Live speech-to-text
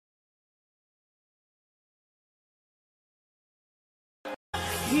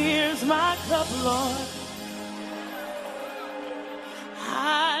Here's my cup, Lord.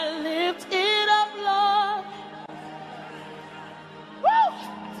 I lift it up, Lord. Woo!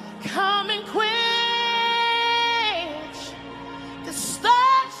 Come and quench the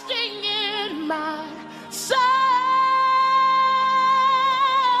thirsting in my soul.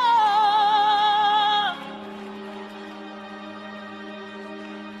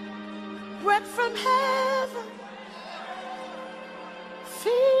 Bread from heaven,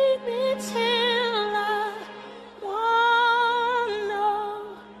 feed me till I want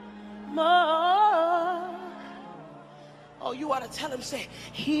no more. Oh, you ought to tell him, say,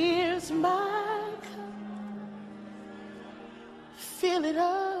 here's my cup, fill it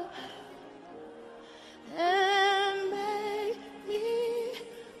up and make me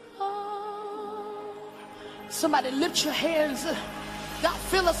whole. Somebody lift your hands. God,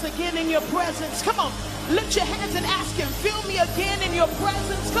 fill us again in your presence. Come on, lift your hands and ask him, fill me again in your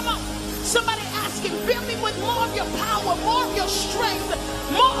presence. Come on, somebody ask him, fill me with more of your power, more of your strength,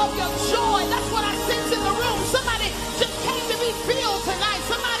 more of your joy. That's what I sense in the room. Somebody just came to be filled tonight.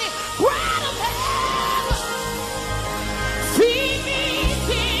 Somebody, bread of heaven, feed me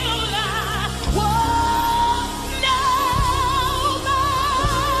till I want no more.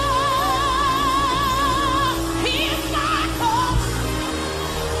 Here's my cup.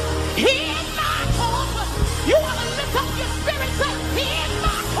 Here's my cup. You want to lift up your spirit, say, here's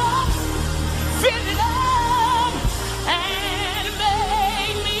my cup. Fill it up and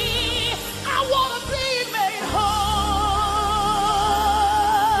make me. I want to be made whole.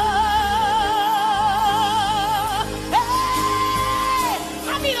 Hey,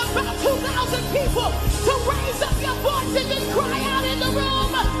 I need about 2,000 people to raise up your voice and just cry out in the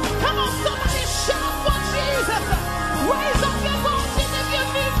room. Come on, somebody shout for Jesus. Raise up your voice and if you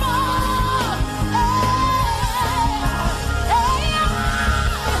need more. Hey,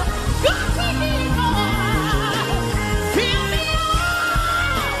 God, we need more. Fill me up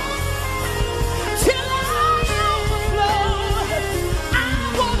till I overflow. I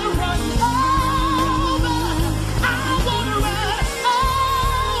want to run over. I want to run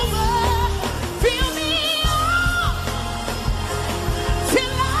over. Fill me up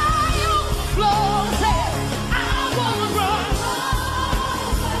till I overflow. Say, I want to run over.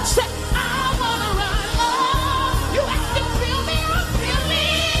 Say, I want to run over. You have to fill me up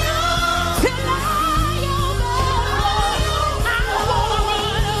till I overflow. I want to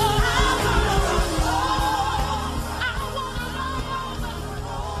run over.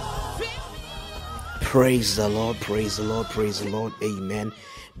 Fill me up. Praise the Lord, praise the Lord, praise the Lord. Amen.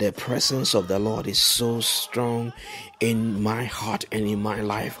 The presence of the Lord is so strong in my heart and in my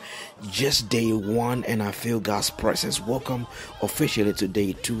life. Just day one, and I feel God's presence. Welcome officially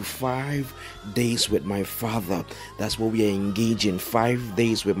today to 5 days with my Father. That's what we are engaging. 5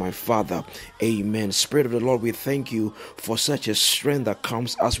 days with my Father. Amen. Spirit of the Lord, we thank you for such a strength that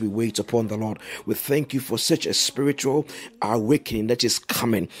comes as we wait upon the Lord. We thank you for such a spiritual awakening that is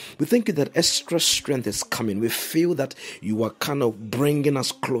coming. We thank you that extra strength is coming. We feel that you are kind of bringing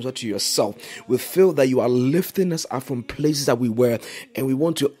us closer to yourself. We feel that you are lifting us up from places that we were, and we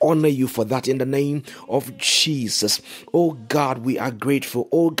want to honor you for that in the name of Jesus. Oh God, we are grateful.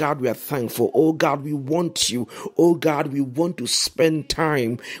 Oh God, we are thankful. Oh God, we want you. Oh God, we want to spend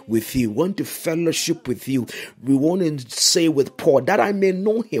time with you, want to fellowship with you. We want to say with Paul, that I may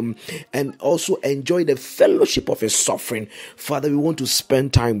know him and also enjoy the fellowship of his suffering. Father, we want to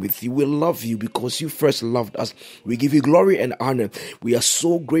spend time with you. We love you because you first loved us. We give you glory and honor. We are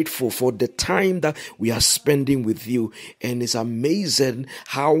so grateful for the time that we are spending with you, and it's amazing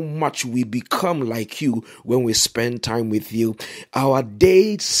how much we become like you when we spend time with you. Our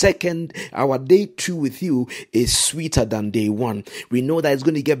day 2 with you is sweeter than day 1. We know that it's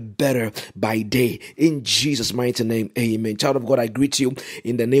going to get better by day. In Jesus' mighty name, amen. Child of God, I greet you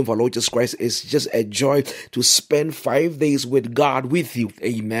in the name of our Lord Jesus Christ. It's just a joy to spend 5 days with God with you.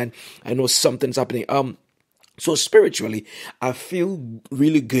 Amen. I know something's happening. So spiritually, I feel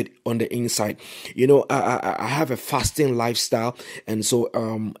really good on the inside. You know, I have a fasting lifestyle, and so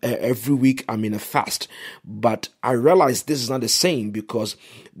every week I'm in a fast. But I realize this is not the same because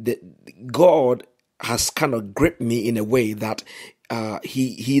God has kind of gripped me in a way that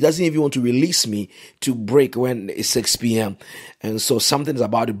he doesn't even want to release me to break when it's 6 p.m. And so something is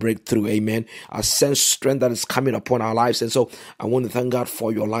about to break through. Amen. I sense strength that is coming upon our lives. And so I want to thank God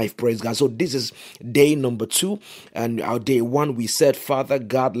for your life. Praise God. So this is day number 2. And our day 1, we said, Father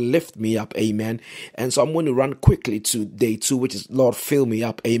God, lift me up. Amen. And so I'm going to run quickly to day 2, which is, Lord, fill me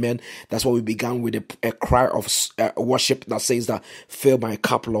up. Amen. That's what we began with a cry of worship that says that, fill my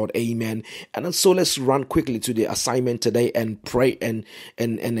cup, Lord. Amen. And so let's run quickly to the assignment today and pray and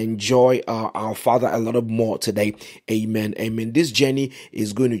enjoy our Father a little more today. Amen. Amen. This journey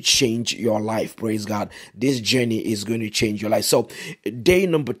is going to change your life. Praise God. This journey is going to change your life. So day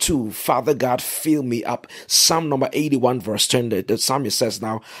number 2, Father God, fill me up. Psalm number 81 verse 10, the psalmist says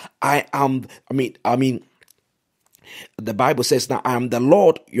now, the Bible says now, I am the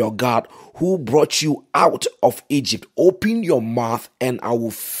Lord your God who brought you out of Egypt. Open your mouth and I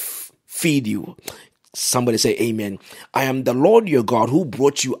will feed you. Somebody say amen. I am the Lord your God who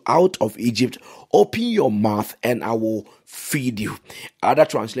brought you out of Egypt. Open your mouth and I will feed you. Other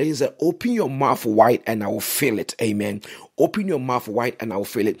translations say, open your mouth wide and I will fill it. Amen. Open your mouth wide and I will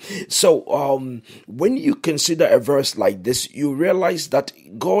fill it. So when you consider a verse like this, you realize that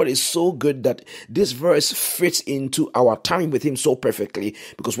God is so good that this verse fits into our time with him so perfectly.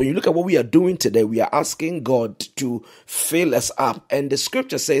 Because when you look at what we are doing today, we are asking God to fill us up. And the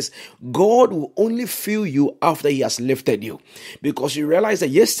scripture says, God will only fill you after he has lifted you. Because you realize that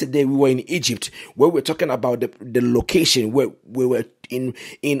yesterday we were in Egypt, where we're talking about the location where we were we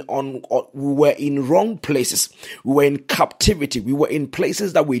were in wrong places. We were in captivity. We were in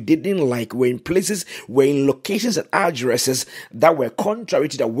places that we didn't like. We were in locations and addresses that were contrary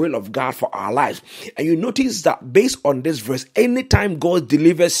to the will of God for our lives. And you notice that based on this verse, anytime God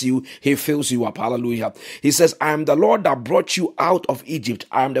delivers you, he fills you up. Hallelujah. He says, I am the Lord that brought you out of Egypt.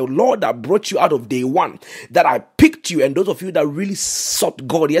 I am the Lord that brought you out of day one, that I picked you. And those of you that really sought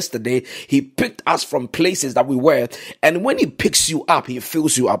God yesterday, he picked us from places that we were. And when he picks you up, he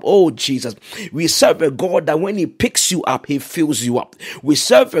fills you up. Oh, Jesus. We serve a God that when he picks you up, he fills you up. We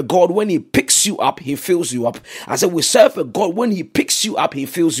serve a God when he picks you up, he fills you up. I said, we serve a God when he picks you up, he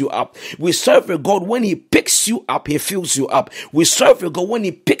fills you up. We serve a God when he picks you up, he fills you up. We serve a God when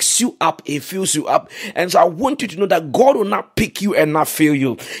he picks you up, he fills you up. And so I want you to know that God will not pick you and not fill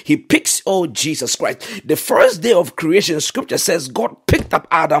you. He picks, oh, Jesus Christ. The first day of creation, scripture says God picked up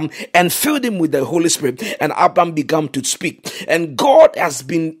Adam and filled him with the Holy Spirit, and Adam began to speak. And God has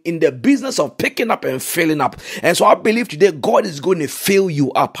been in the business of picking up and filling up. And so I believe today God is going to fill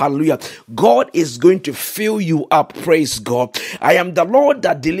you up. Hallelujah. God is going to fill you up. Praise God. I am the Lord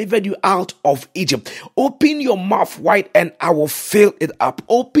that delivered you out of Egypt. Open your mouth wide and I will fill it up.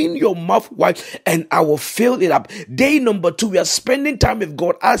 Open your mouth wide and I will fill it up. Day number 2, we are spending time with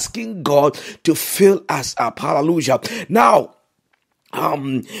God, asking God to fill us up. Hallelujah. Now,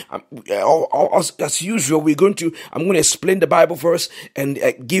 as usual, I'm going to explain the Bible verse and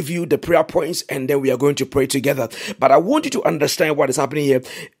give you the prayer points, and then we are going to pray together. But I want you to understand what is happening here.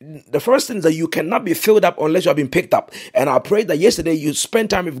 The first thing is that you cannot be filled up unless you have been picked up. And I prayed that yesterday you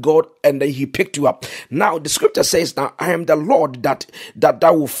spent time with God and then he picked you up. Now the scripture says, now I am the Lord that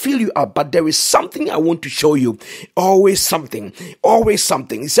will fill you up. But there is something I want to show you. Always something.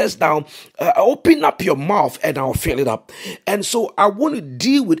 It says now, open up your mouth and I'll fill it up. And so I want to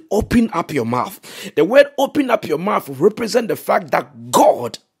deal with open up your mouth. The word open up your mouth represents the fact that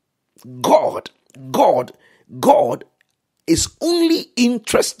God is only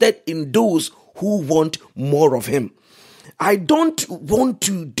interested in those who want more of him. I don't want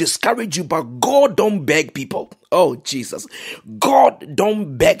to discourage you, but God don't beg people. Oh, Jesus. God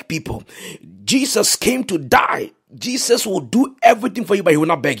don't beg people. Jesus came to die. Jesus will do everything for you, but he will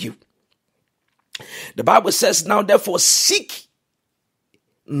not beg you. The Bible says, now therefore seek,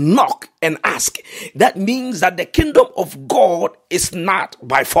 knock and ask. That means that the kingdom of God is not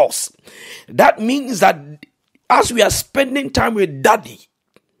by force. That means that as we are spending time with Daddy,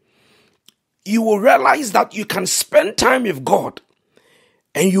 you will realize that you can spend time with God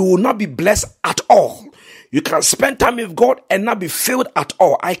and you will not be blessed at all. You can spend time with God and not be filled at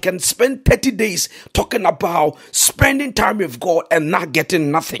all. I can spend 30 days talking about spending time with God and not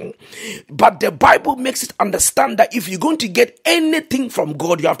getting nothing. But the Bible makes it understand that if you're going to get anything from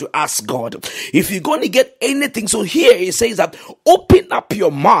God, you have to ask God. If you're going to get anything, so here it says that open up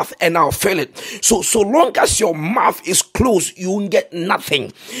your mouth and I'll fill it. So long as your mouth is closed, you won't get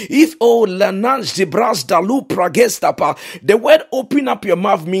nothing. If the word open up your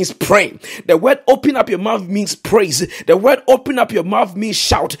mouth means pray. The word open up your mouth means praise. The word open up your mouth means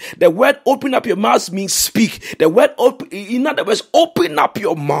shout. The word open up your mouth means speak. The word in other words, open up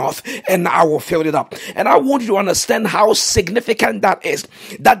your mouth and I will fill it up. And I want you to understand how significant that is.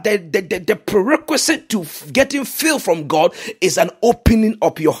 That the prerequisite to getting filled from God is an opening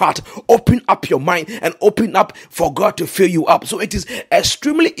up your heart, open up your mind, and open up for God to fill you up. So it is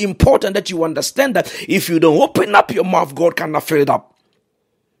extremely important that you understand that if you don't open up your mouth, God cannot fill it up.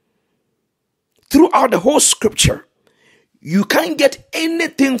 Throughout the whole scripture, you can't get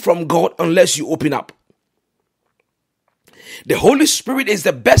anything from God unless you open up. The Holy Spirit is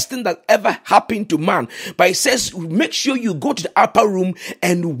the best thing that ever happened to man. But it says, make sure you go to the upper room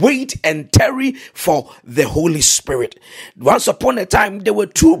and wait and tarry for the Holy Spirit. Once upon a time, there were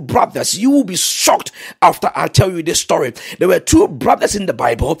two brothers. You will be shocked after I tell you this story. There were two brothers in the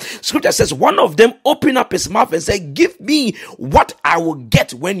Bible. Scripture says one of them opened up his mouth and said, give me what I will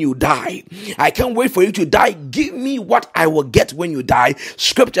get when you die. I can't wait for you to die. Give me what I will get when you die.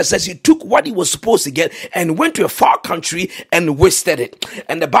 Scripture says he took what he was supposed to get and went to a far country and wasted it.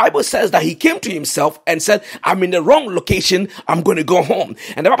 And the Bible says that he came to himself and said, I'm in the wrong location. I'm going to go home.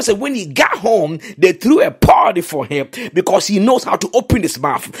 And the Bible said when he got home, they threw a party for him because he knows how to open his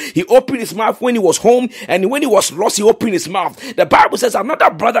mouth. He opened his mouth when he was home, and when he was lost, he opened his mouth. The Bible says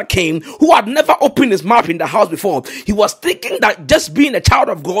another brother came who had never opened his mouth in the house before. He was thinking that just being a child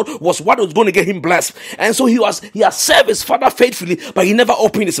of God was what was going to get him blessed. And so he has served his father faithfully, but he never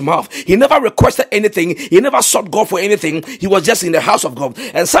opened his mouth. He never requested anything. He never sought God for anything. He was just in the house of God.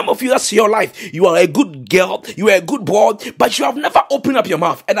 And some of you, that's your life. You are a good girl. You are a good boy, but you have never opened up your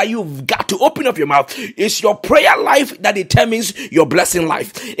mouth. And you've got to open up your mouth. It's your prayer life that determines your blessing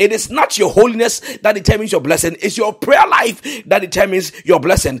life. It is not your holiness that determines your blessing. It's your prayer life that determines your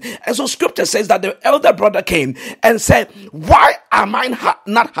blessing. And so scripture says that the elder brother came and said, why am I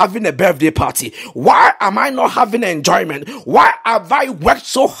not having a birthday party? Why am I not having enjoyment? Why have I worked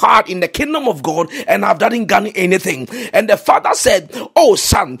so hard in the kingdom of God and I've not gotten anything? And the father said, oh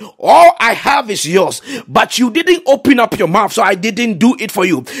son, all I have is yours, but you didn't open up your mouth, so I didn't do it for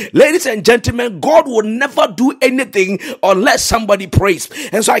you. Ladies and gentlemen, God will never do anything unless somebody prays.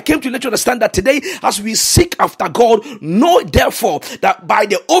 And so I came to let you understand that today, as we seek after God, know therefore that by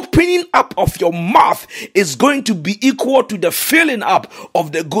the opening up of your mouth is going to be equal to the filling up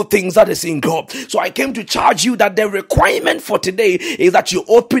of the good things that is in God. So I came to charge you that the requirement for today is that you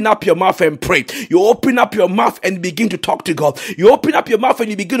open up your mouth and pray. You open up your mouth and begin to talk to God. You open up your mouth and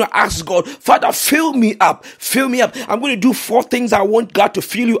you begin to ask God, Father, fill me up. Fill me up. I'm going to do 4 things I want God to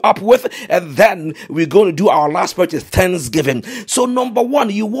fill you up with, and then we're going to do our last part is Thanksgiving. So number 1,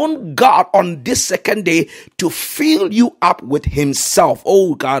 you want God on this second day to fill you up with himself.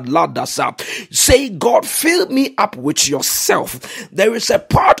 Oh God, Lord, that's up. Say, God, fill me up with yourself. There is a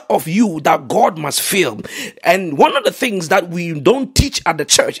part of you that God must fill. And one of the things that we don't teach at the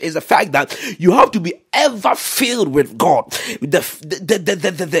church is the fact that you have to be ever filled with God.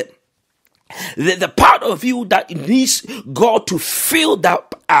 The part of you that needs God to fill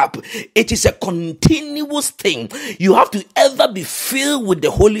that up, it is a continuous thing. You have to ever be filled with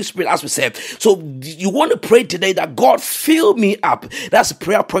the Holy Spirit, as we said. So you want to pray today that God, fill me up. That's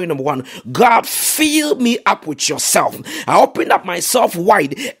prayer point number 1. God, fill me up with yourself. I open up myself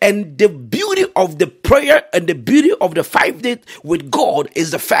wide, and the beauty of the prayer and the beauty of the 5 days with God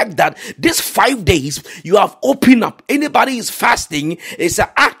is the fact that these 5 days you have opened up. Anybody is fasting, it's an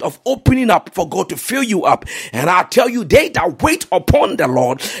act of opening up for God to fill you up. And I tell you, they that wait upon the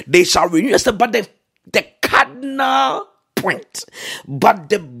Lord, they shall renew their strength. But the cardinal point, but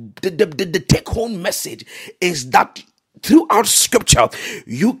the take home message is that throughout scripture,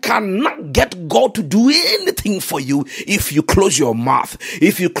 you cannot get God to do anything for you if you close your mouth,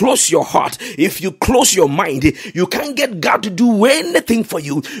 if you close your heart, if you close your mind. You can't get God to do anything for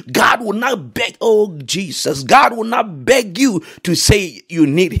you. God will not beg, oh Jesus, God will not beg you to say you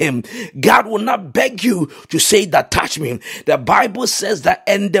need him. God will not beg you to say that touch me. The Bible says that,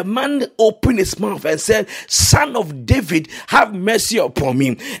 and the man opened his mouth and said, Son of David, have mercy upon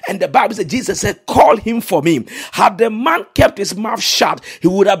me. And the Bible said, Jesus said, call him for me. Had the man kept his mouth shut, he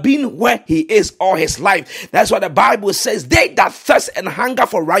would have been where he is all his life. That's what the Bible says. They that thirst and hunger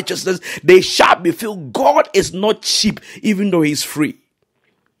for righteousness, they shall be filled. God is not cheap, even though he's free.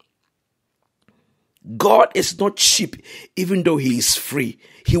 God is not cheap, even though he is free.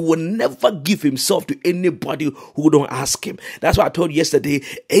 He will never give himself to anybody who don't ask him. That's what I told you yesterday.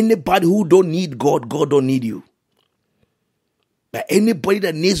 Anybody who don't need God, God don't need you. But anybody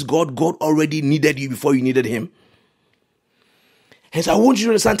that needs God, God already needed you before you needed him. And so I want you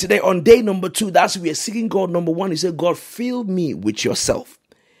to understand today, on day number 2, that's we are seeking God. Number 1, he said, God, fill me with yourself.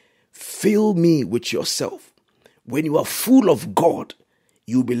 Fill me with yourself. When you are full of God,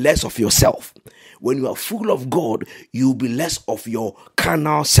 you'll be less of yourself. When you are full of God, you'll be less of your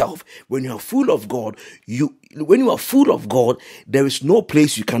carnal self. When you are full of God, there is no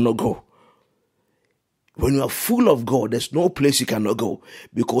place you cannot go. When you are full of God, there's no place you cannot go,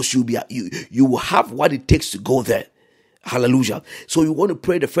 because you will have what it takes to go there. Hallelujah. So you want to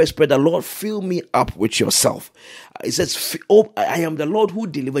pray the first prayer, the Lord, fill me up with yourself. It says, oh, I am the Lord who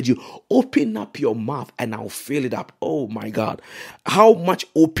delivered you. Open up your mouth and I'll fill it up. Oh my God. How much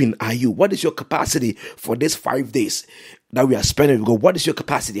open are you? What is your capacity for these 5 days? that we are spending with God? What is your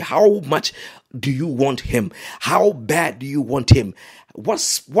capacity? How much do you want him? How bad do you want him?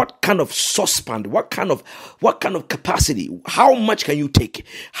 What kind of saucepan? What kind of capacity? How much can you take?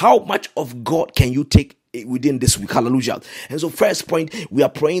 How much of God can you take within this week? Hallelujah. And so first point, we are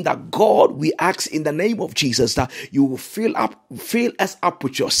praying that God, we ask in the name of Jesus that you will fill us up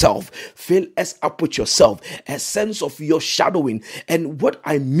with yourself, fill us up with yourself, a sense of your shadowing. And what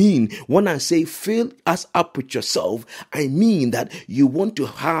I mean when I say fill us up with yourself, I mean that you want to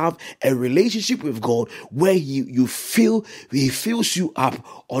have a relationship with God where you feel he fills you up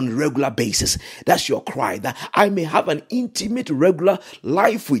on a regular basis. That's your cry, that I may have an intimate regular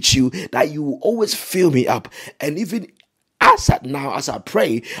life with you, that you will always fill me up. And even as I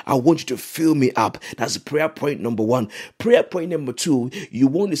pray, I want you to fill me up. That's prayer point number 1. Prayer point number 2, you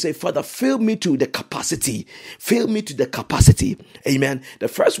want to say, Father, fill me to the capacity. Fill me to the capacity. Amen. The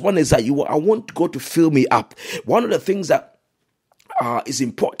first one is that I want God to fill me up. One of the things that is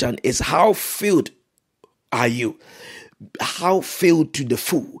important is how filled are you? How filled to the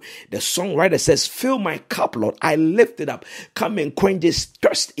full? The songwriter says, fill my cup, Lord, I lift it up. Come and quench this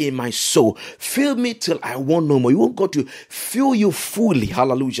thirst in my soul. Fill me till I want no more. You want God to fill you fully,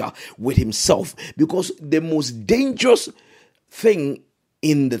 hallelujah, with himself. Because the most dangerous thing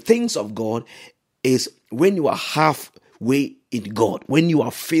in the things of God is when you are halfway in God, when you are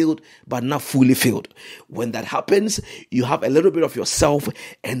filled but not fully filled. When that happens, you have a little bit of yourself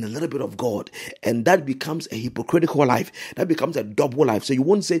and a little bit of God, and that becomes a hypocritical life. That becomes a double life. So you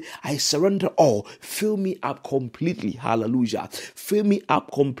won't say, I surrender all. Fill me up completely, hallelujah. Fill me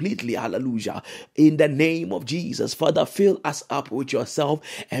up completely, hallelujah. In the name of Jesus, Father, fill us up with yourself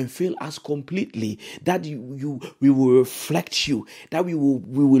and fill us completely, that we will reflect you, that we will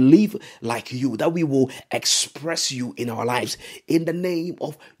live like you, that we will express you in our lives. In the name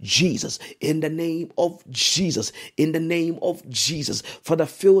of Jesus, in the name of Jesus, in the name of Jesus, Father,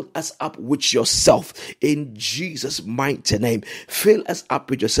 fill us up with yourself in Jesus' mighty name. Fill us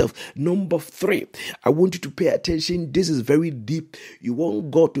up with yourself. Number 3, I want you to pay attention. This is very deep. You want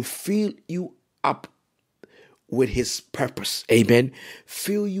God to fill you up with his purpose. Amen.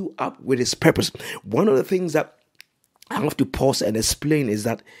 Fill you up with his purpose. One of the things that I have to pause and explain is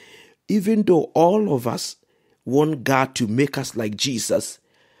that even though all of us want God to make us like Jesus,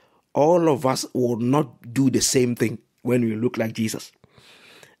 all of us will not do the same thing when we look like Jesus.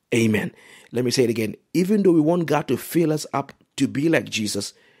 Amen. Let me say it again. Even though we want God to fill us up to be like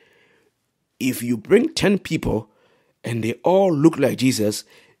Jesus, if you bring 10 people and they all look like Jesus,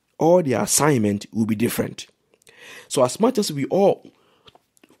 all their assignment will be different. So as much as we all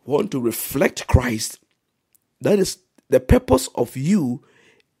want to reflect Christ, that is the purpose of you,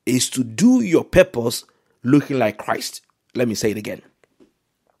 is to do your purpose looking like Christ. Let me say it again.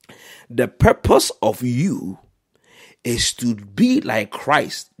 The purpose of you is to be like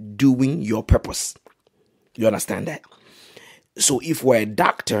Christ doing your purpose. You understand that? So if we're a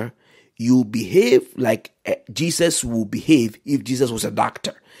doctor, you behave like Jesus will behave if Jesus was a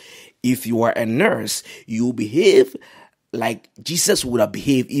doctor. If you are a nurse, you behave like Jesus would have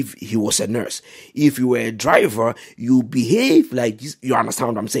behaved if he was a nurse. If you were a driver, you behave like Jesus. You understand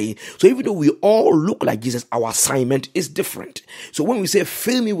what I'm saying? So even though we all look like Jesus, our assignment is different. So when we say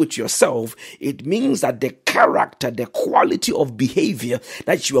fill me with yourself, it means that the character, the quality of behavior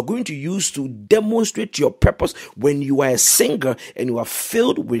that you are going to use to demonstrate your purpose, when you are a singer and you are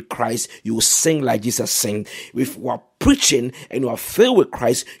filled with Christ, you will sing like Jesus sang. If you are preaching and you are filled with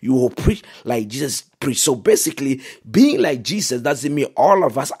Christ, you will preach like Jesus preached. So basically, being like Jesus doesn't mean all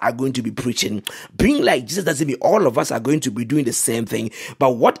of us are going to be preaching. Being like Jesus doesn't mean all of us are going to be doing the same thing.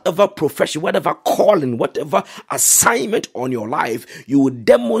 But whatever profession, whatever calling, whatever assignment on your life, you will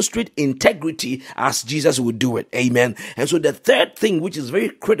demonstrate integrity as Jesus would do it. Amen. And so the third thing, which is very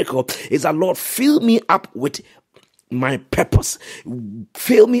critical, is that Lord, fill me up with my purpose.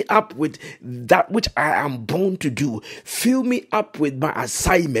 Fill me up with that which I am born to do. Fill me up with my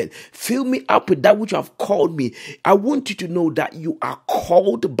assignment. Fill me up with that which you have called me. I want you to know that you are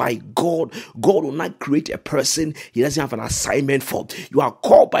called by God. God will not create a person he doesn't have an assignment for. You are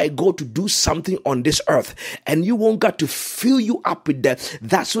called by God to do something on this earth, and you want God to fill you up with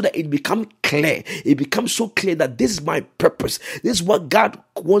that so that it becomes clear. It becomes so clear that this is my purpose. This is what God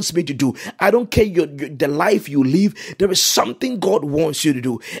wants me to do. I don't care the life you live. There is something God wants you to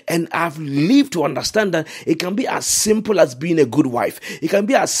do. And I've lived to understand that it can be as simple as being a good wife. It can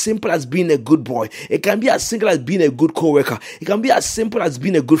be as simple as being a good boy. It can be as simple as being a good co-worker. It can be as simple as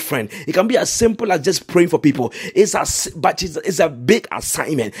being a good friend. It can be as simple as just praying for people. It's a big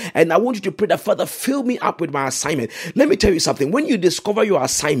assignment. And I want you to pray that, Father, fill me up with my assignment. Let me tell you something. When you discover your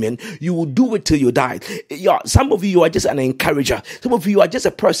assignment, you will do it till you die. Some of you are just an encourager. Some of you are just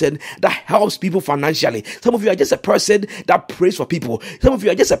a person that helps people financially. Some of you are just a person that prays for people. Some of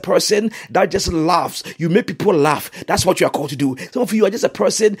you are just a person that just laughs. You make people laugh. That's what you are called to do. Some of you are just a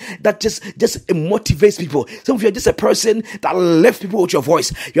person that just motivates people. Some of you are just a person that lifts people with your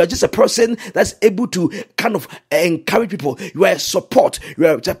voice. You are just a person that's able to kind of encourage people. You are a support. You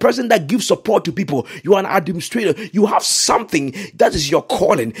are a person that gives support to people. You are an administrator. You have something that is your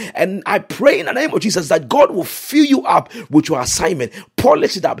calling. And I pray in the name of Jesus that God will fill you up with your assignment.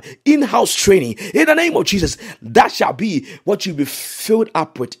 Polish it up. In-house training. In the name of Jesus, that shall be what you'll be filled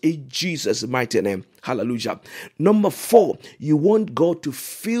up with in Jesus' mighty name. Hallelujah. Number 4, you want God to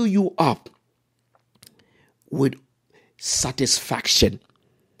fill you up with satisfaction.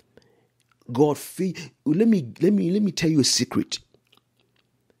 God feel. Let me tell you a secret.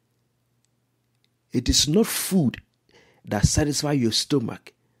 It is not food that satisfies your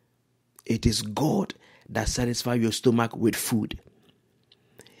stomach. It is God that satisfies your stomach with food.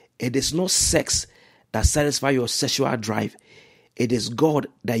 It is not sex that satisfies your sexual drive. It is God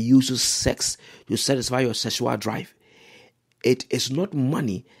that uses sex to satisfy your sexual drive. It is not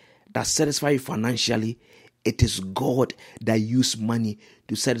money that satisfies you financially. It is God that uses money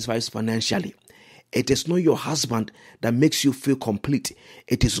to satisfy you financially. It is not your husband that makes you feel complete.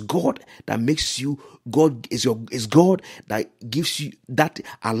 It is God that makes you. God is God that gives you, that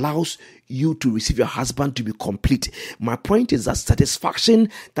allows you to receive your husband to be complete. My point is that satisfaction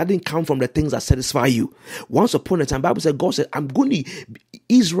that didn't come from the things that satisfy you. Once upon a time, Bible said, God said,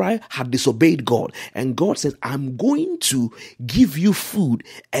 Israel had disobeyed God, and God said, I'm going to give you food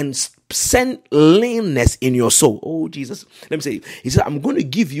and send leanness in your soul. Oh Jesus, let me say, He said, I'm going to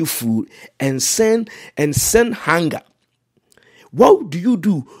give you food and send hunger. What do you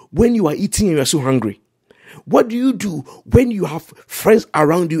do when you are eating and you are so hungry? What do you do when you have friends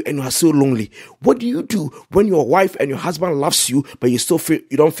around you and you are so lonely? What do you do when your wife and your husband loves you, but you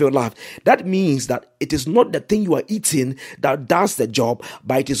don't feel loved? That means that it is not the thing you are eating that does the job,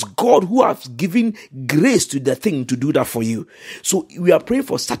 but it is God who has given grace to the thing to do that for you. So we are praying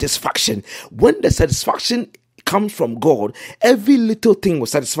for satisfaction. When the satisfaction comes from God, every little thing will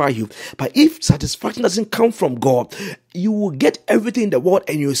satisfy you. But if satisfaction doesn't come from God, you will get everything in the world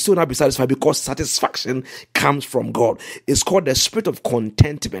and you will still not be satisfied, because satisfaction comes from God. It's called the spirit of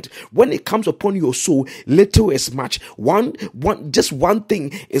contentment. When it comes upon your soul, little is much. Just one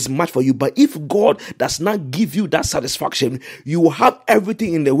thing is much for you. But if God does not give you that satisfaction, you will have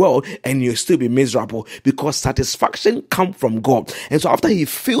everything in the world and you'll still be miserable, because satisfaction comes from God. And so after He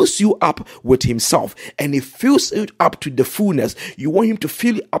fills you up with Himself and He fills it up to the fullness, you want Him to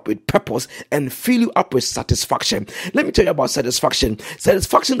fill you up with purpose and fill you up with satisfaction. Let me tell you about satisfaction.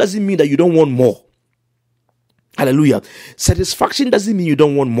 Satisfaction doesn't mean that you don't want more. Hallelujah. Satisfaction doesn't mean you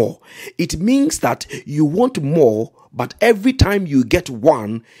don't want more. It means that you want more, but every time you get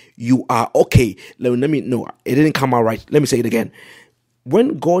one, you are okay. No, it didn't come out right. Let me say it again.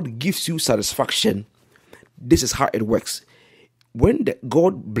 When God gives you satisfaction, this is how it works. When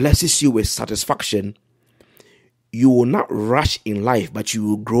God blesses you with satisfaction, you will not rush in life, but you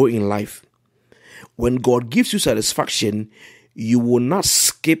will grow in life. When God gives you satisfaction, you will not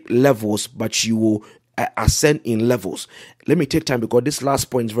skip levels, but you will ascend in levels. Let me take time, because this last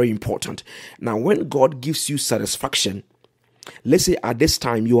point is very important. Now, when God gives you satisfaction, let's say at this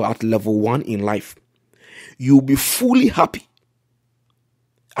time you are at level 1 in life, you'll be fully happy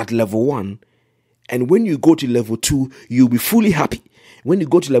at level 1. And when you go to level 2, you'll be fully happy. When you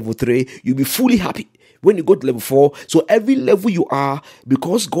go to level 3, you'll be fully happy. When you go to level 4, so every level you are,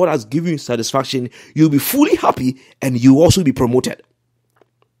 because God has given you satisfaction, you'll be fully happy and you'll also be promoted.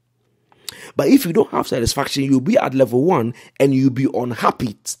 But if you don't have satisfaction, you'll be at level 1 and you'll be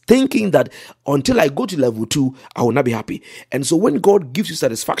unhappy, thinking that until I go to level 2, I will not be happy. And so when God gives you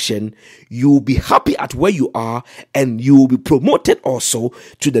satisfaction, you'll be happy at where you are and you will be promoted also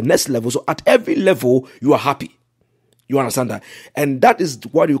to the next level. So at every level, you are happy. You understand that? And that is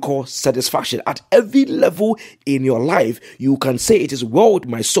what you call satisfaction. At every level in your life, you can say it is well with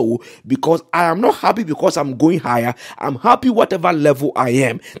my soul, because I am not happy because I'm going higher. I'm happy whatever level I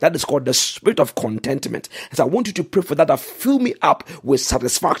am. That is called the spirit of contentment. And so I want you to pray for that fill me up with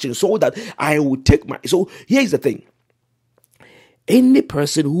satisfaction, so that I will take my... So here's the thing. Any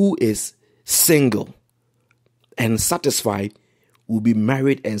person who is single, and satisfied will be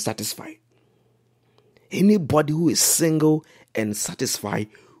married and satisfied. Anybody who is single and satisfied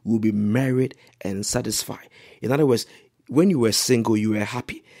will be married and satisfied. In other words, when you were single, you were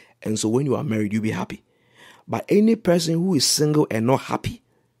happy. And so when you are married, you'll be happy. But any person who is single and not happy,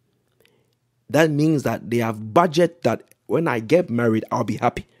 that means that they have budget that when I get married, I'll be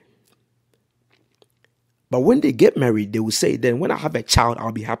happy. But when they get married, they will say, then when I have a child,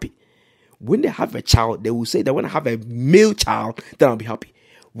 I'll be happy. When they have a child, they will say that when I have a male child, then I'll be happy.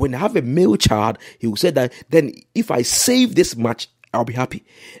 When I have a male child, he will say that then if I save this much, I'll be happy.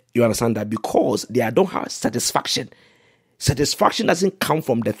 You understand that? Because they don't have satisfaction. Satisfaction doesn't come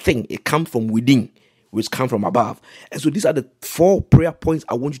from the thing. It comes from within, which come from above. And so these are the 4 prayer points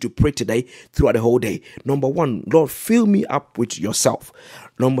I want you to pray today throughout the whole day. Number 1, Lord, fill me up with yourself.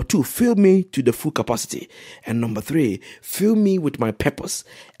 Number 2, fill me to the full capacity. And number 3, fill me with my purpose.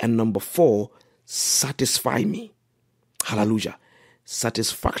 And number 4, satisfy me. Hallelujah.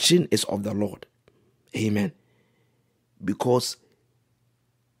 Satisfaction is of the Lord. Amen. Because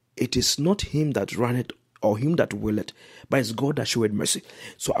it is not him that runneth or him that willeth, but it's God that showeth mercy.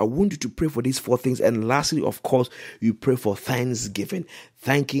 So I want you to pray for these 4 things. And lastly, of course, you pray for thanksgiving.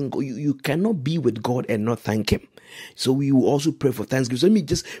 Thanking God. You cannot be with God and not thank him. So we will also pray for thanksgiving. So let me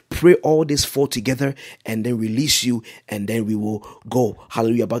just pray all these 4 together and then release you, and then we will go.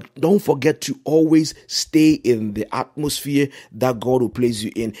 Hallelujah. But don't forget to always stay in the atmosphere that God will place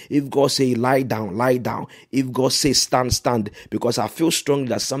you in. If God say lie down, lie down. If God say stand, stand. Because I feel strongly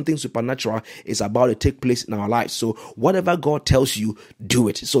that something supernatural is about to take place in our lives. So whatever God tells you, do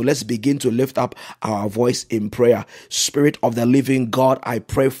it. So let's begin to lift up our voice in prayer. Spirit of the living God, I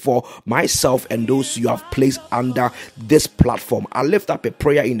pray for myself and those you have placed under this platform. I lift up a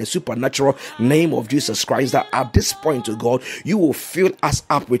prayer in the supernatural name of Jesus Christ that at this point, to God, you will fill us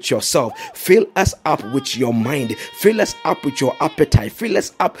up with yourself. Fill us up with your mind. Fill us up with your appetite. Fill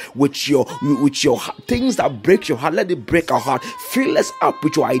us up with your things that break your heart. Let it break our heart. Fill us up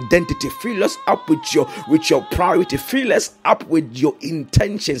with your identity. Fill us up with your priority. Fill us up with your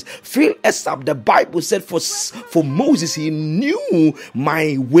intentions. Fill us up. The Bible said for Moses, he knew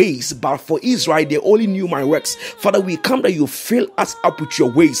my ways, but for Israel, they only knew my works. Father, we come that you fill us up with your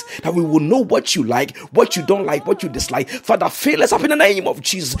ways, that we will know what you like, what you don't like, what you dislike. Father, fill us up in the name of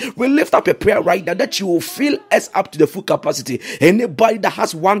Jesus. We lift up a prayer right now that you will fill us up to the full capacity. Anybody that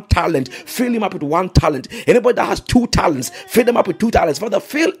has 1 talent, fill him up with 1 talent. Anybody that has 2 talents, fill them up with 2 talents. Father,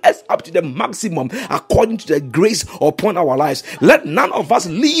 fill us up to the maximum according to the grace upon our lives. Let none of us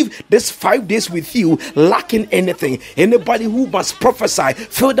leave this 5 days with you lacking anything. Anybody who must prophesy,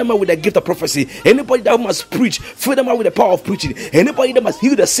 fill them up with the gift of prophecy. Anybody that must preach, fill them up with the power of preaching. Anybody that must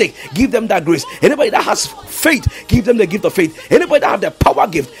heal the sick, give them that grace. Anybody that has faith, give them the gift of faith. Anybody that have the power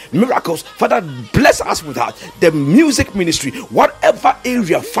gift, miracles, Father, bless us with that. The music ministry, whatever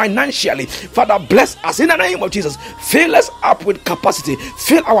area, financially, Father, bless us in the name of Jesus. Fill us up with capacity.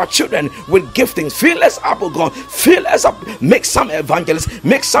 Fill our children with giftings. Fill us up, oh God. Fill us up. Make some evangelists,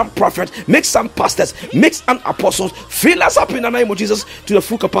 make some prophets, make some pastors, make some apostles. Fill us up in the name of Jesus to the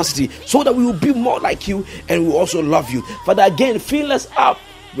full capacity, so that we will be more like you and we will also love you. Father, again, fill us up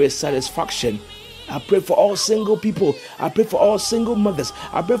with satisfaction. I pray for all single people. I pray for all single mothers.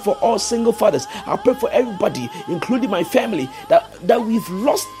 I pray for all single fathers. I pray for everybody, including my family, that we've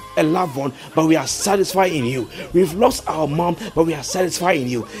lost a loved one, but we are satisfied in you. We've lost our mom, but we are satisfied in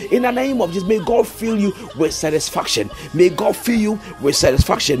you. In the name of Jesus, may God fill you with satisfaction. May God fill you with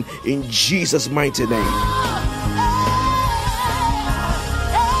satisfaction in Jesus' mighty name.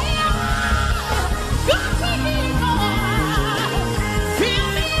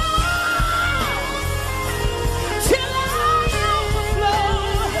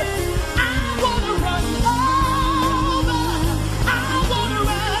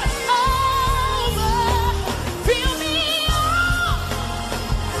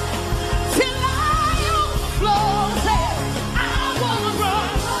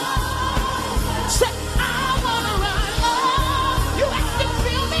 I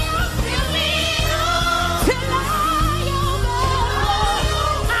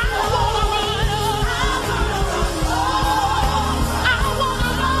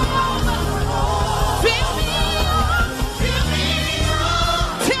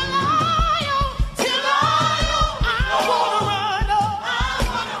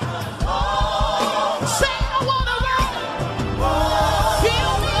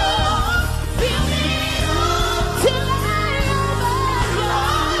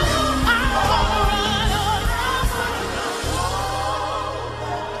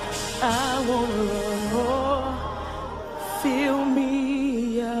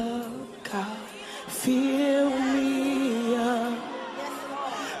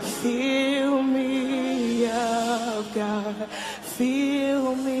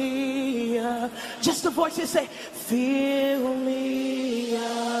up. Just the voices say, fill me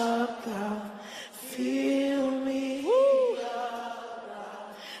up, God. Fill